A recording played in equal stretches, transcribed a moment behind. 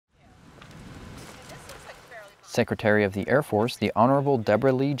Secretary of the Air Force, the Honorable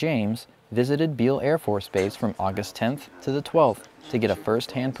Deborah Lee James, visited Beale Air Force Base from August 10th to the 12th to get a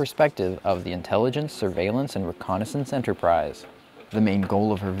first-hand perspective of the intelligence, surveillance, and reconnaissance enterprise. The main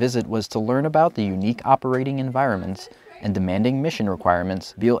goal of her visit was to learn about the unique operating environments and demanding mission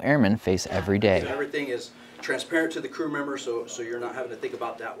requirements Beale Airmen face every day. Everything is transparent to the crew members, so you're not having to think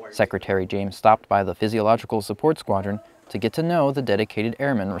about that. Secretary James stopped by the Physiological Support Squadron to get to know the dedicated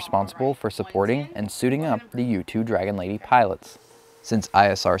airmen responsible for supporting and suiting up the U-2 Dragon Lady pilots. Since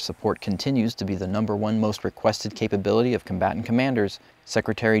ISR support continues to be the #1 most requested capability of combatant commanders,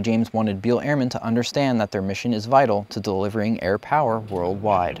 Secretary James wanted Beale Airmen to understand that their mission is vital to delivering air power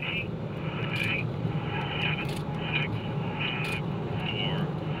worldwide.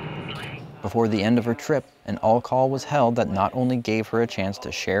 Before the end of her trip, an all-call was held that not only gave her a chance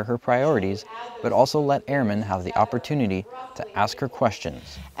to share her priorities, but also let airmen have the opportunity to ask her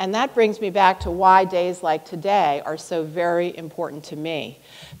questions. And that brings me back to why days like today are so very important to me.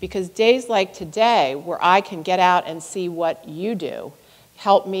 Because days like today, where I can get out and see what you do,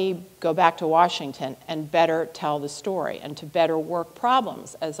 help me go back to Washington and better tell the story and to better work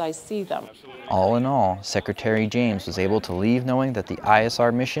problems as I see them. All in all, Secretary James was able to leave knowing that the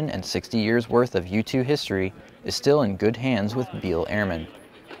ISR mission and 60 years worth of U-2 history is still in good hands with Beale Airmen.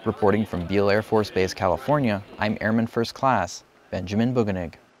 Reporting from Beale Air Force Base, California, I'm Airman First Class Benjamin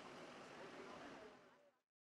Bugenig.